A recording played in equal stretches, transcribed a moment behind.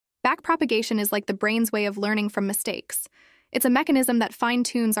Backpropagation is like the brain's way of learning from mistakes. It's a mechanism that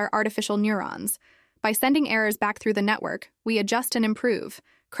fine-tunes our artificial neurons. By sending errors back through the network, we adjust and improve,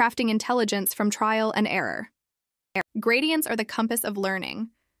 crafting intelligence from trial and error. Gradients are the compass of learning.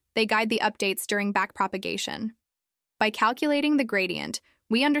 They guide the updates during backpropagation. By calculating the gradient,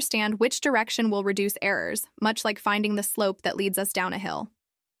 we understand which direction will reduce errors, much like finding the slope that leads us down a hill.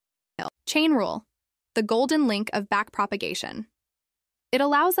 Chain rule, the golden link of backpropagation. It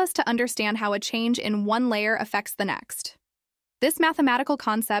allows us to understand how a change in one layer affects the next. This mathematical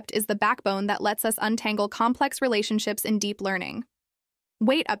concept is the backbone that lets us untangle complex relationships in deep learning.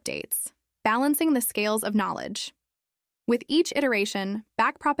 Weight updates, balancing the scales of knowledge. With each iteration,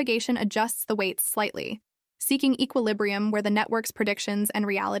 backpropagation adjusts the weights slightly, seeking equilibrium where the network's predictions and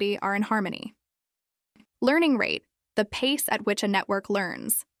reality are in harmony. Learning rate, the pace at which a network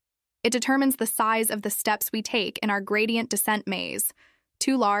learns. It determines the size of the steps we take in our gradient descent maze.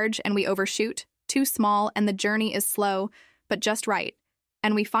 Too large and we overshoot, too small and the journey is slow, but just right,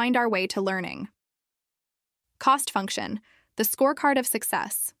 and we find our way to learning. Cost function, the scorecard of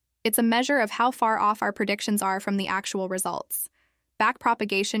success. It's a measure of how far off our predictions are from the actual results.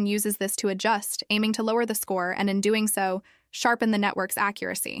 Backpropagation uses this to adjust, aiming to lower the score, and in doing so, sharpen the network's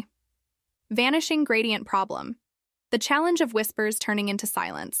accuracy. Vanishing gradient problem, the challenge of whispers turning into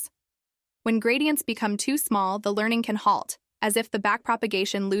silence. When gradients become too small, the learning can halt, as if the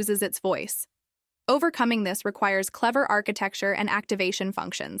backpropagation loses its voice. Overcoming this requires clever architecture and activation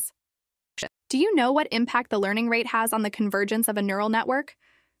functions. Do you know what impact the learning rate has on the convergence of a neural network?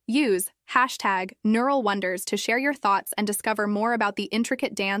 Use #NeuralWonders to share your thoughts and discover more about the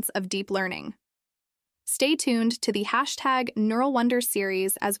intricate dance of deep learning. Stay tuned to the #NeuralWonders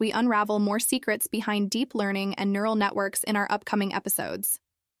series as we unravel more secrets behind deep learning and neural networks in our upcoming episodes.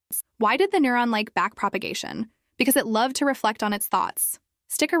 Why did the neuron like backpropagation? Because it loved to reflect on its thoughts.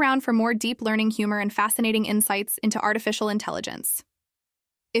 Stick around for more deep learning humor and fascinating insights into artificial intelligence.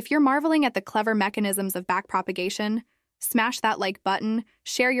 If you're marveling at the clever mechanisms of backpropagation, smash that like button,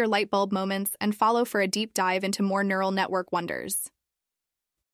 share your lightbulb moments, and follow for a deep dive into more neural network wonders.